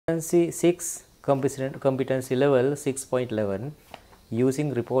Competency 6, competency level 6.11,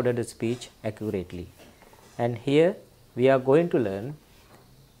 using reported speech accurately. And here we are going to learn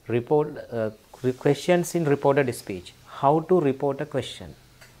questions in reported speech, how to report a question.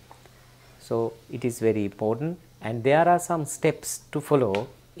 So it is very important, and there are some steps to follow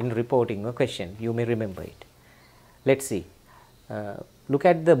in reporting a question. You may remember it. Let's see. Look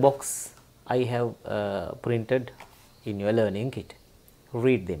at the box I have printed in your learning kit.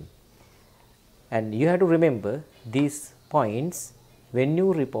 Read them, and you have to remember these points when you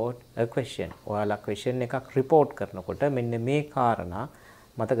report a question. ඔයාලා question එකක් report කරනකොට මෙන්න මේ කාරණා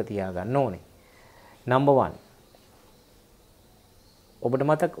මතක තියාගන්න ඕනේ. Number 1,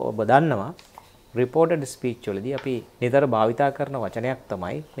 ඔබ දන්නවා reported speech වලදී අපි නිතර භාවිතා කරන වචනයක්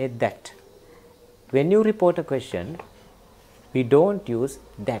තමයි මේ that. When you report a question, we don't use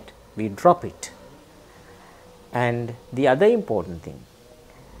that, we drop it. And the other important thing,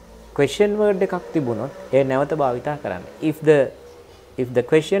 question word එකක් තිබුණොත් ඒ නැවත භාවිතා කරන්න. If the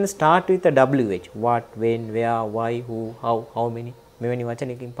question start with a WH, what, when, where, why, who, how many, මෙවැනි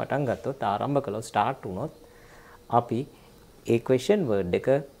වචනකින් පටන් ගත්තොත් ආරම්භ කළොත් start වුණොත් අපි ඒ question word එක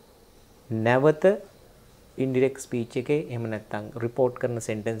නැවත indirect speech එකේ එහෙම නැත්නම් report කරන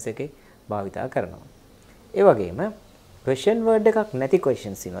sentence එකේ භාවිතා කරනවා. ඒ වගේම question word එකක් නැති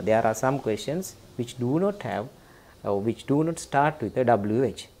questions ඉන්නවා. There are some questions which do not have or which do not start with a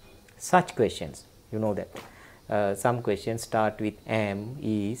WH. Such questions, you know that. Some questions start with am,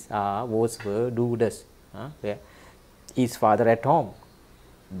 is, are, was, were, do, does. Where is father at home?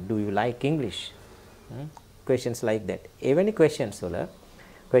 Do you like English? Questions like that. Even questions වල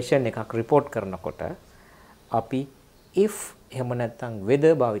question එකක් report කරනකොට අපි if එහෙම නැත්නම්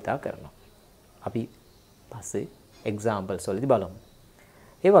whether භාවිතා කරනවා. අපි පස්සේ examples වලදී බලමු.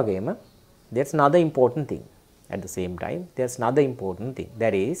 ඒ වගේම there's another important thing. At the same time, there's another important thing.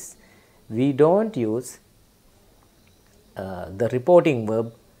 That is, we don't use the reporting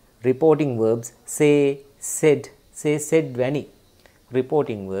verbs say, said වැනි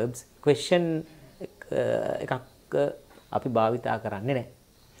reporting verbs question එකක් අපි භාවිතා කරන්නේ නැහැ.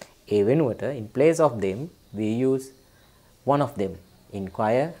 ඒ වෙනුවට in place of them we use one of them.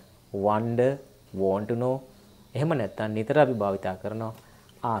 Inquire, wonder, want to know. එහෙම නැත්නම් නිතර අපි භාවිතා කරනවා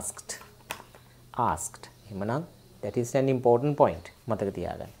asked. එහෙමනම් that is an important point. මතක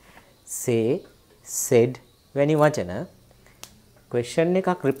තියාගන්න. say, said වැනි වචන question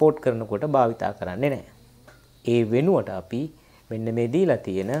එකක් report කරනකොට භාවිතා කරන්නේ නැහැ. ඒ වෙනුවට අපි මෙන්න මේ දීලා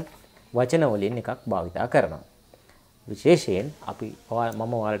තියෙන වචන වලින් එකක් භාවිතා කරනවා. විශේෂයෙන් අපි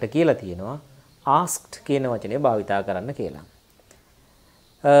මම ඔයාලට කියලා තියෙනවා asked කියන වචනේ භාවිතා කරන්න කියලා.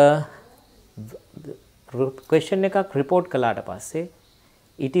 question එකක් report කළාට පස්සේ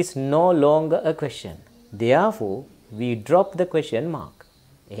it is no longer a question. Therefore, we drop the question mark.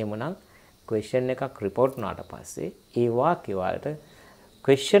 එහෙමනම් question එකක් report වුණාට පස්සේ ඒ වාක්‍ය වලට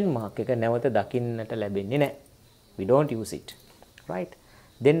question mark එක නැවත දකින්නට ලැබෙන්නේ නැහැ. We don't use it. Right?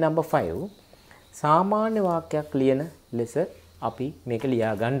 Then number 5, සාමාන්‍ය වාක්‍යයක් ලියන ලෙස අපි මේක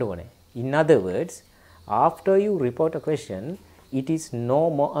ලියා ගන්න ඕනේ. In other words, after you report a question, it is no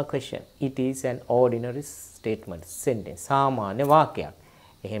more a question. It is an ordinary statement, sentence. සාමාන්‍ය වාක්‍යයක්.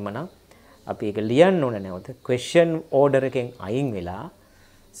 එහෙමනම් අපි ඒක ලියන්න ඕන නැවත question order එකෙන් අයින් වෙලා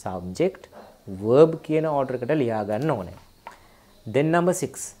subject verb කියන order එකට ලියා ගන්න ඕනේ. Then number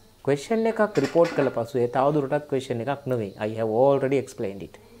 6, question එකක් report කළ පසු ඒ තවදුරටත් question එකක් නෙවෙයි. I have already explained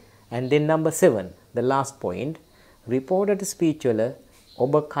it. And then number 7, the last point, reported speech වල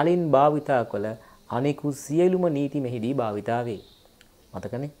ඔබ කලින් භාවිතා කළ අනිකුත් සියලුම නීති මෙහිදී භාවිතා වේ.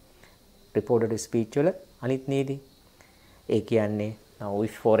 මතකනේ? reported speech වල අනිත් නීති. ඒ කියන්නේ now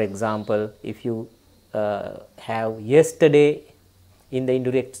if for example if you have yesterday in the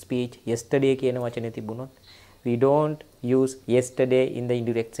indirect speech, yesterday කියන වචනේ තිබුණොත් we don't use yesterday in the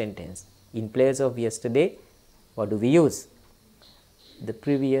indirect sentence. In place of yesterday, what do we use? The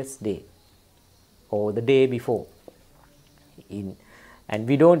previous day or the day before. And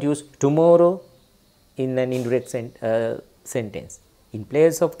we don't use tomorrow in an indirect sentence. In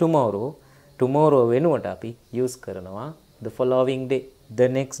place of tomorrow වෙනුවට අපි use කරනවා the following day, the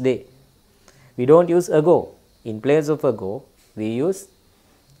next day. We don't use ago. In place of ago, we use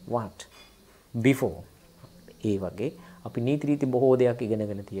what? Before. ඒ වගේ අපි නීති රීති බොහෝ දෙයක්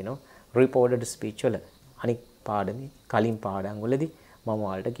ඉගෙනගෙන තියෙනවා reported speech වල. අනික් පාඩමේ කලින් පාඩම් වලදී මම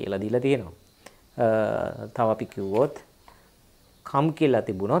ඔයාලට කියලා දීලා තියෙනවා. තව අපි කිව්වොත් come කියලා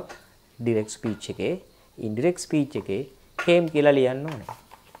තිබුණොත් direct speech එකේ, indirect speech එකේ came කියලා ලියන්න ඕනේ.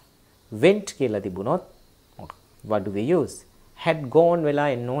 went කියලා තිබුණොත් what do we use? had gone වෙලා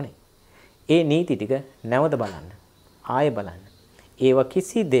එන්න ඕනේ. ඒ නීති ටික නැවත බලන්න. ආයෙ බලන්න. ඒවා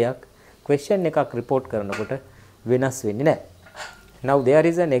කිසි දෙයක් question එකක් report කරනකොට වෙනස් වෙන්නේ නැහැ. Now there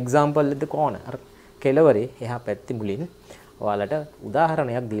is an example at the corner. අර කෙළවරේ එහා පැත්තේ මුලින් ඔයාලට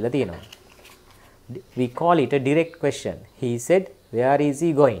උදාහරණයක් දීලා තියෙනවා. We call it a direct question. He said, where is he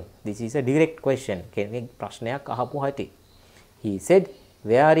going? This is a direct question. කෙනෙක් ප්‍රශ්නයක් අහපු හැටි. He said,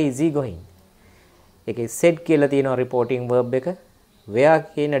 where is he going? එකේ said කියලා තියෙනවා reporting verb එක. where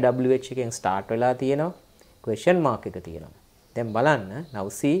කියන WH එකෙන් start වෙලා තියෙනවා. question mark එක තියෙනවා. දැන් බලන්න now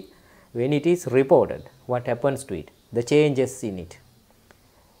see when it is reported what happens to it, the changes in it.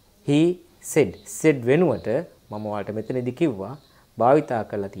 He said වෙනුවට මම ඔයාලට මෙතනදී කිව්වා භාවිතා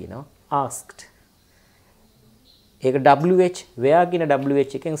කරලා තියෙනවා asked. ඒක WH where කියන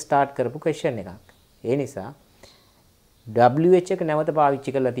WH එකෙන් start කරපු question එකක්. ඒ නිසා WH එක නැවත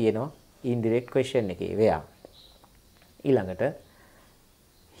පාවිච්චි කරලා තියෙනවා indirect question එකේ where. ඊළඟට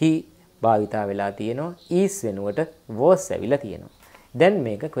he භාවිතා වෙලා තියෙනවා is වෙනුවට was ඇවිල්ලා තියෙනවා. දැන්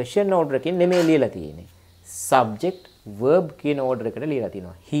මේක question order එකකින් නෙමෙයි ලියලා තියෙන්නේ. subject verb කියන order එකට ලියලා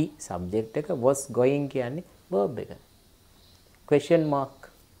තියෙනවා. he subject එක, was going කියන්නේ verb එක. question mark.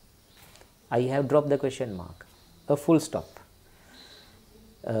 I have dropped the question mark. A full stop.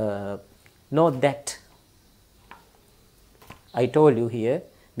 Note that. I told you here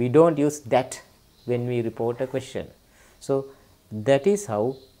we don't use that when we report a question. So that is how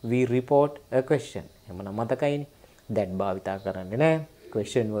we report a question. එමනම් මතකයිනේ. that භාවිතා කරන්නේ නැහැ.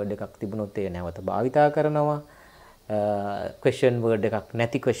 question word එකක් තිබුණොත් ඒ නැවත භාවිතා කරනවා. question word එකක්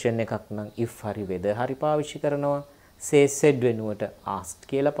නැති question එකක් නම් if හරි whether හරි පාවිච්චි කරනවා. say said වෙනුවට asked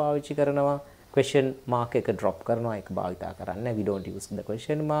කියලා පාවිච්චි කරනවා. question mark එක drop කරනවා. ඒක භාවිතා කරන්නේ. we don't use the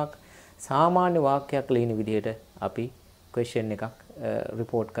question mark. සාමාන්‍ය වාක්‍යයක් ලියන විදිහට අපි question එකක්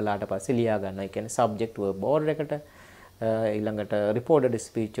report කළාට පස්සේ ලියා ගන්නවා. ඒ කියන්නේ subject verb order එකට ඊළඟට reported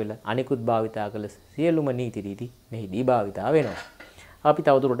speech වල අනිකුත් භාවිතා කළ සියලුම නීති රීති මෙහිදී භාවිතා වෙනවා. අපි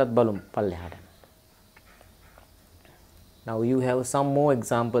තවදුරටත් බලමු පල්ලෙහාට. Now you have some more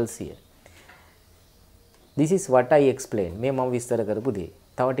examples here. This is what I explained. මේ මම විස්තර කරපු දේ.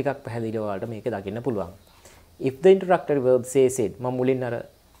 තව ටිකක් පැහැදිලිව ඔයාලට මේක දකින්න පුළුවන්. If the introductory verb say said මම මුලින් අර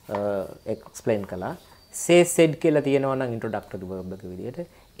explain කළා. say said කියලා තියෙනවා නම් introductory verb එක විදිහට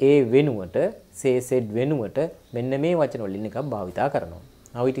ඒ වෙනුවට say said වෙනුවට මෙන්න මේ වචන වලින් එකක් භාවිතා කරනවා.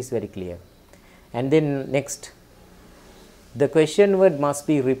 Now it is very clear. And then next the question word must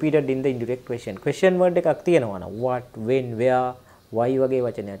be repeated in the indirect question. question word එකක් තියෙනවා නම් what, when, where, why වගේ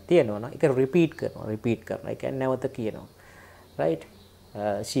වචනයක් තියෙනවා නම් ඒක repeat කරනවා. ඒ කියන්නේ නැවත කියනවා. right?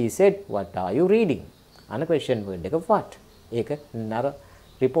 She said what are you reading? අන question word එක what. ඒක නර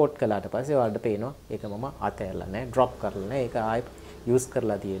report කළාට පස්සේ ඔයාලට පේනවා ඒක මම අතහැරලා නැහැ, drop කරලා නැහැ. ඒක ආයෙ use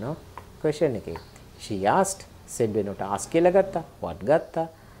කරලා තියෙනවා question එකේ. she asked said වෙනකොට ask කියලා ගත්තා. what ගත්තා.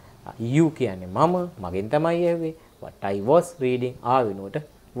 you කියන්නේ මම, මගෙන් තමයි ඇහුවේ. what I was reading are වෙනුවට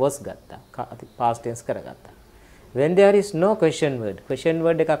was ගත්තා. past tense කරගත්තා. when there is no question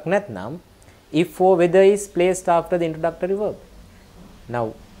word එකක් නැත්නම් if or whether is placed after the introductory verb. now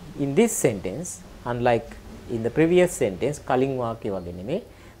in this sentence unlike in the previous sentence කලින් වාක්‍ය වගේ නෙමෙයි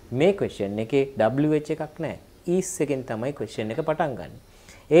මේ question එකේ WH එකක් නැහැ. is එකෙන් තමයි question එක පටන් ගන්න.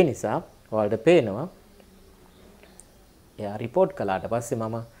 ඒ නිසා ඔයාලට පේනවා එයා report කළාට පස්සේ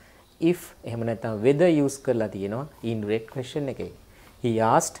මම if එහෙම නැත්නම් whether use කරලා තියෙනවා indirect question එකේ. he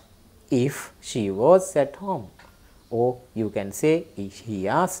asked if she was at home, or you can say he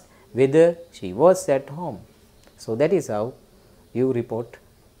asked whether she was at home. So that is how you report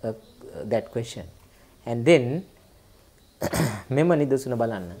that question. And then මෙම නිදසුන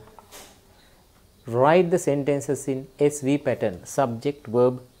බලන්න. write the sentences in SV pattern, subject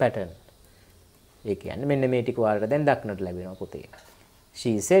verb pattern. ඒ කියන්නේ මෙන්න මේ ටික ඔයාලට දැන් දක්නට ලැබෙනවා පුතේ.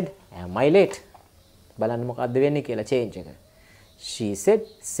 she said am I late? බලන්න මොකද්ද වෙන්නේ කියලා change එක. she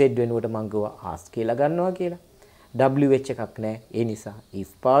said වෙනුවට මම ගියා ask කියලා ගන්නවා කියලා. WH එකක් නැහැ. ඒ නිසා if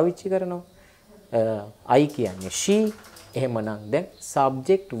පාවිච්චි කරනවා. I කියන්නේ she. එහෙමනම් දැන්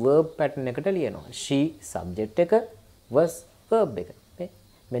subject verb pattern එකට ලියනවා. she subject එක, was verb එක.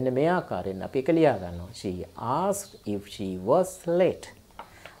 මෙන්න මේ ආකාරයෙන් අපි ඒක ලියා ගන්නවා. she asked if she was late.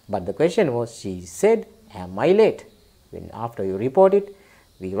 But the question was she said am I late? When after you report it,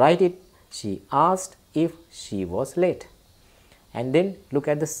 we write it she asked if she was late. And then look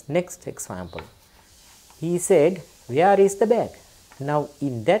at this next example. He said where is the bag? Now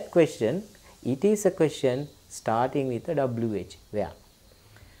in that question it is a question starting with a WH, where.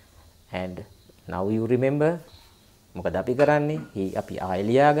 And now you remember මොකද අපි කරන්නේ? අපි ආයෙ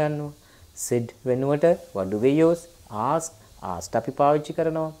ලියා ගන්නවා. said වෙනුවට what do we use? asked අපි පාවිච්චි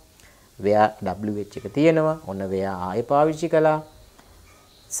කරනවා. where WH එක තියෙනවා. ඔන්න where ආයෙ පාවිච්චි කළා.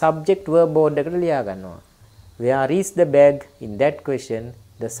 subject verb board එකට ලියා ගන්නවා. Where is the bag? In that question,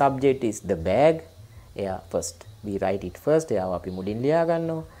 the subject is the bag. එයා first. We write it first. එයාව අපි මුලින් ලියා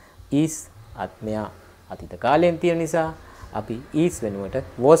ගන්නවා. is මෙයා අතීත කාලයෙන් තියෙන නිසා අපි is වෙනුවට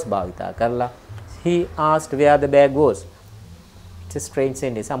was භාවිතා කරලා he asked where the bag was. It's a strange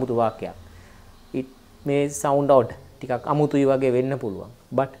sentence. අමුතු වාක්‍යයක්. It may sound odd. ටිකක් අමුතුයි වගේ වෙන්න පුළුවන්.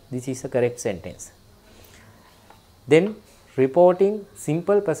 But this is a correct sentence. Then reporting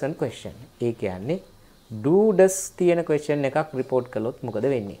simple present question. ඒ කියන්නේ do does තියෙන question එකක් report කළොත් මොකද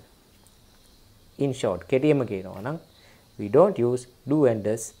වෙන්නේ? In short, කෙටියෙන්ම කියනවා නම් we don't use do and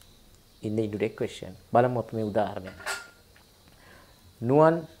does in the indirect question. බලමු අපි මේ උදාහරණය.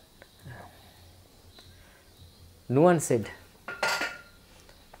 Nuan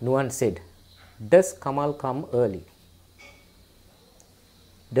said, does Kamal come early?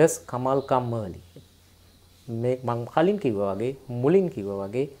 Does Kamal come early? මම කලින් කිව්වා වගේ මුලින් කිව්වා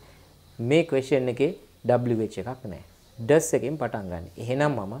වගේ මේ question එකේ WH එකක් නැහැ. does එකෙන් පටන් ගන්න.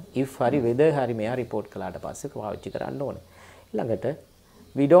 එහෙනම් මම if හරි whether හරි මෙයා report කළාට පස්සේ පාවිච්චි කරන්න ඕනේ. ඊළඟට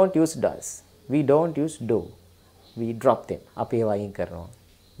we don't use does. We don't use do. We drop them. අපි ඒවා අයින් කරනවා.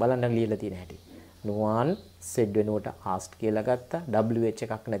 බලන්න ලියලා තියෙන හැටි. Nuan said වෙනුවට asked කියලා ගත්තා. WH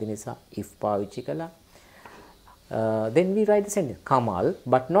එකක් නැති නිසා if පාවිච්චි කළා. Then we write the sentence. Kamal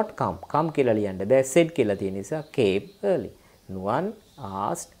but not come. Come කියලා ලියන්න බෑ. said කියලා තියෙන නිසා came early. Nuan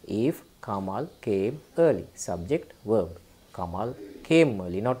asked if Kamal came early. Subject verb. Kamal came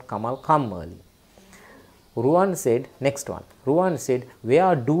early, not Kamal come early. Ruan said, next one. Ruan said,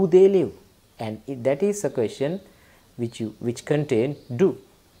 where do they live? And that is a question which contain do.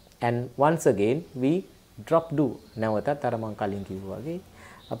 And once again we drop do. නැවතත් අර මං කලින් කිව්වා වගේ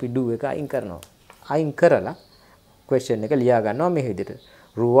අපි do එක අයින් කරනවා. අයින් කරලා question එක ලියා ගන්නවා මේ විදිහට.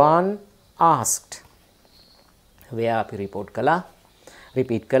 Ruan asked. where අපි report කළා.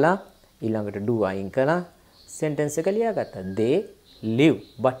 repeat කළා. ඊළඟට do අයින් කළා. sentence එක ලියා ගත්තා. They live,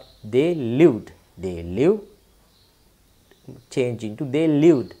 but they lived. They live change into they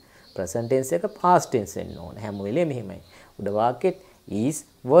lived. present tense එක past tense වෙන්න ඕන. හැම වෙලේම මෙහෙමයි. උඩ වාක්‍යෙත් is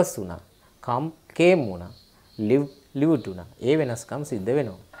was උනා. come came උනා. live lived උනා. ඒ වෙනස්කම් සිද්ධ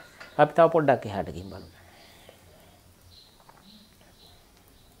වෙනවා. අපි තව පොඩ්ඩක් එහාට ගිහින් බලමු.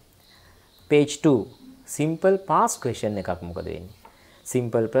 page 2 simple past question එකක් මොකද වෙන්නේ?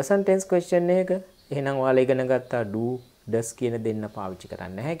 simple present tense question එක එහෙනම් ඔයාලා ඉගෙන ගත්තා do does කියන දෙන්න පාවිච්චි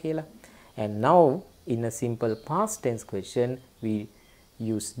කරන්නේ නැහැ කියලා. And now in a simple past tense question we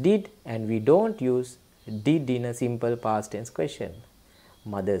use did and we don't use did in a simple past tense question.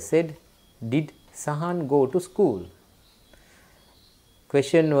 Mother said, did Sahan go to school?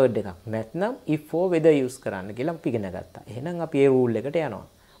 Question word එකක් නැත්නම් if or whether use කරන්න කියලා අපි ඉගෙන ගත්තා. එහෙනම් අපි ඒ rule එකට යනවා.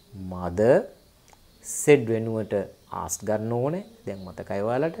 Mother said වෙනුවට asked ගන්න ඕනේ. දැන් මතකයි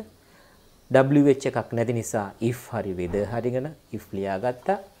ඔයාලට. WH එකක් නැති නිසා if හරි whether හරිගෙන if ලියා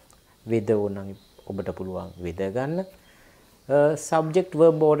ගත්තා. whether ඕනනම් ඔබට පුළුවන් whether ගන්න. subject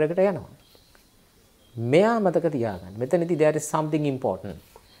verb order එකට යනවා. මෙයා මතක තියාගන්න. මෙතනදී there is something important.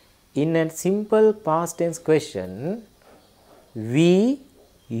 In a simple past tense question we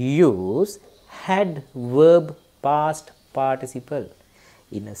use had verb past participle.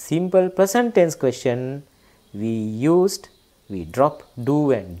 In a simple present tense question we drop do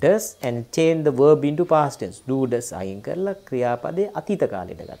and does and change the verb into past tense. Do does අයින් කරලා ක්‍රියාපදේ අතීත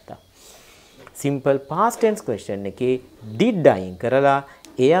කාලයට ගත්තා. simple past tense question එකේ did අයින් කරලා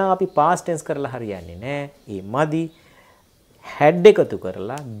එයා අපි past tense කරලා හරියන්නේ නැහැ. ඒ මදි had එකතු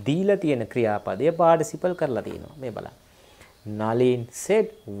කරලා දීලා තියෙන ක්‍රියාපදය participle කරලා තියෙනවා. මේ බලන්න. Nalin said,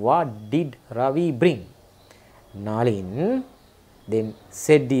 what did Ravi bring? Nalin then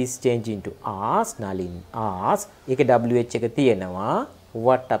said is changed into asked. Nalin asked. ඒකේ WH එක තියෙනවා.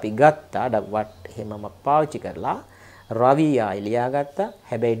 what අපි ගත්තා. what එහෙමම පාවිච්චි කරලා Ravi ආයි ලියා ගත්තා.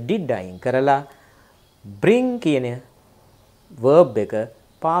 හැබැයි did අයින් කරලා bring කියන verb එක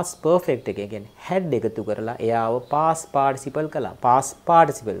past perfect එක කියන්නේ had එකතු කරලා එයාව past participle කළා. past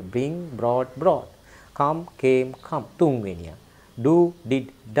participle bring brought brought. come came come තුන්වෙනිය. do did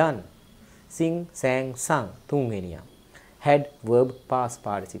done. sing sang sung තුන්වෙනිය. had verb past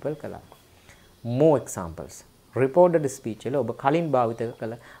participle කළා. more examples. reported speech වල ඔබ කලින් භාවිත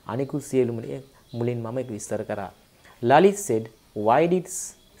කළ අනිකුත් සියලුම මුලින් මම ඒක විස්තර කරා. Lalit said, why did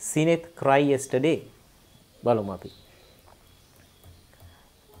Sineth cry yesterday? බලමු අපි.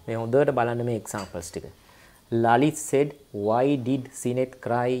 මේ හොඳට බලන්න මේ examples ටික. Lalit said, why did Sineth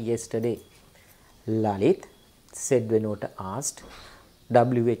cry yesterday? Lalit said වෙනුවට asked.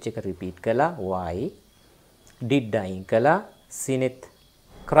 WH එක repeat කළා. why did අයින් කළා. Sineth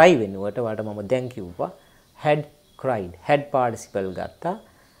cry වෙනුවට වලට මම දැන් කිව්වා had cried. had participle ගත්තා.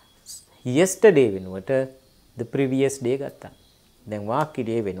 yesterday වෙනුවට the previous day ගත්තා. දැන්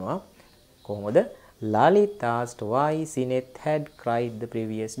වාක්‍යය වෙනවා කොහොමද? Lalit asked why Sinet had cried the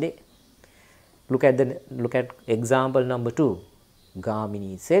previous day. Look at example number 2.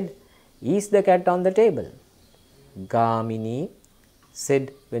 Gamini said, "Is the cat on the table?" Gamini said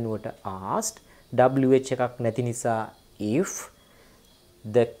වෙනුවට asked WH එකක් නැති නිසා if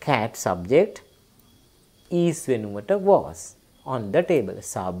the cat subject is වෙනුවට was on the table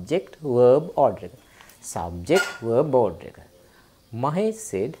subject verb order එක. Subject verb order එක. Mahesh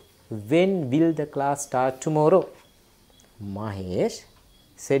said, "When will the class start tomorrow?" Mahesh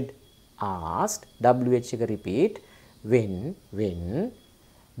said asked WH එක repeat when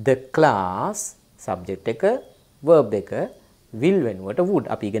the class subject එක verb එක will වෙනුවට would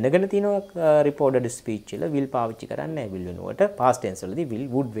අපි ඉගෙනගෙන තියෙනවා reported speech වල will පාවිච්චි කරන්නේ නැහැ will වෙනුවට past tense වලදී will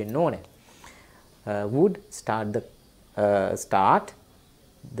would වෙන්න ඕනේ. Would start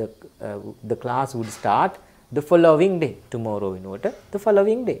the class would start the following day. Tomorrow වෙනුවට the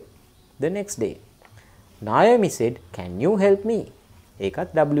following day, the next day. Naomi said, "Can you help me?" ඒකත්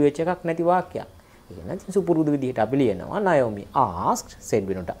WH එකක් නැති වාක්‍යයක්. ඒක නම් සුපුරුදු විදිහට අපි ලියනවා Naomi asked said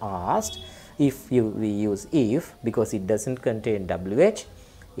වෙනුවට asked. If we use if because it doesn't contain WH.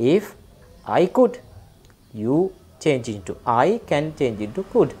 If I could, you change into I, can change into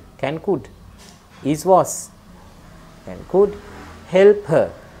could, can could, is was, can could help her.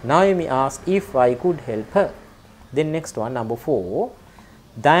 Naomi asked if I could help her. Then next one, number 4.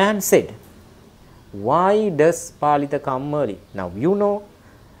 Diane said, "Why does Palita come early?" Now you know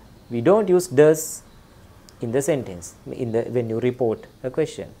we don't use does in the sentence when you report a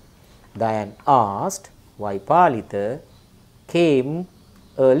question. Diane asked why Palita came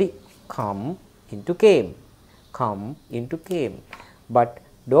early. Come into came. But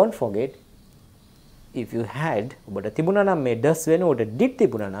don't forget, if you had ඔබට තිබුණා නම් මේ does වෙනකොට did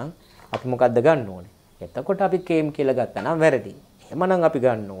තිබුණා නම් අපි මොකද්ද ගන්න ඕනේ? එතකොට අපි came කියලා ගත්තා නම් වැරදි. එහෙමනම් අපි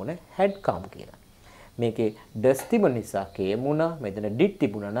ගන්න ඕනේ had come කියලා. මේකේ does තිබුණ නිසා came වුණා. මෙතන did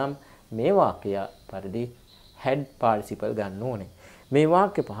තිබුණා නම් මේ වාක්‍යය පරිදි had participle ගන්න ඕනේ. මේ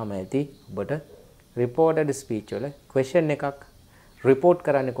වාක්‍ය පහම ඇති ඔබට reported speech වල question එකක් report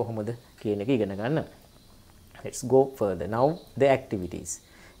කරන්නේ කොහොමද කියන එක ඉගෙන ගන්න. Let's go further. Now the activities.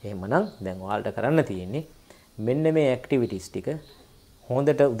 එහෙමනම් දැන් ඔයාලට කරන්න තියෙන්නේ මෙන්න මේ activities ටික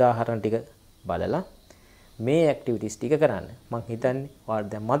හොඳට උදාහරණ ටික බලලා මේ activities ටික කරන්න. මම හිතන්නේ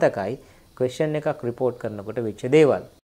ඔයාලට දැන් මතකයි question එකක් report කරනකොට වෙච්ච දේවල්.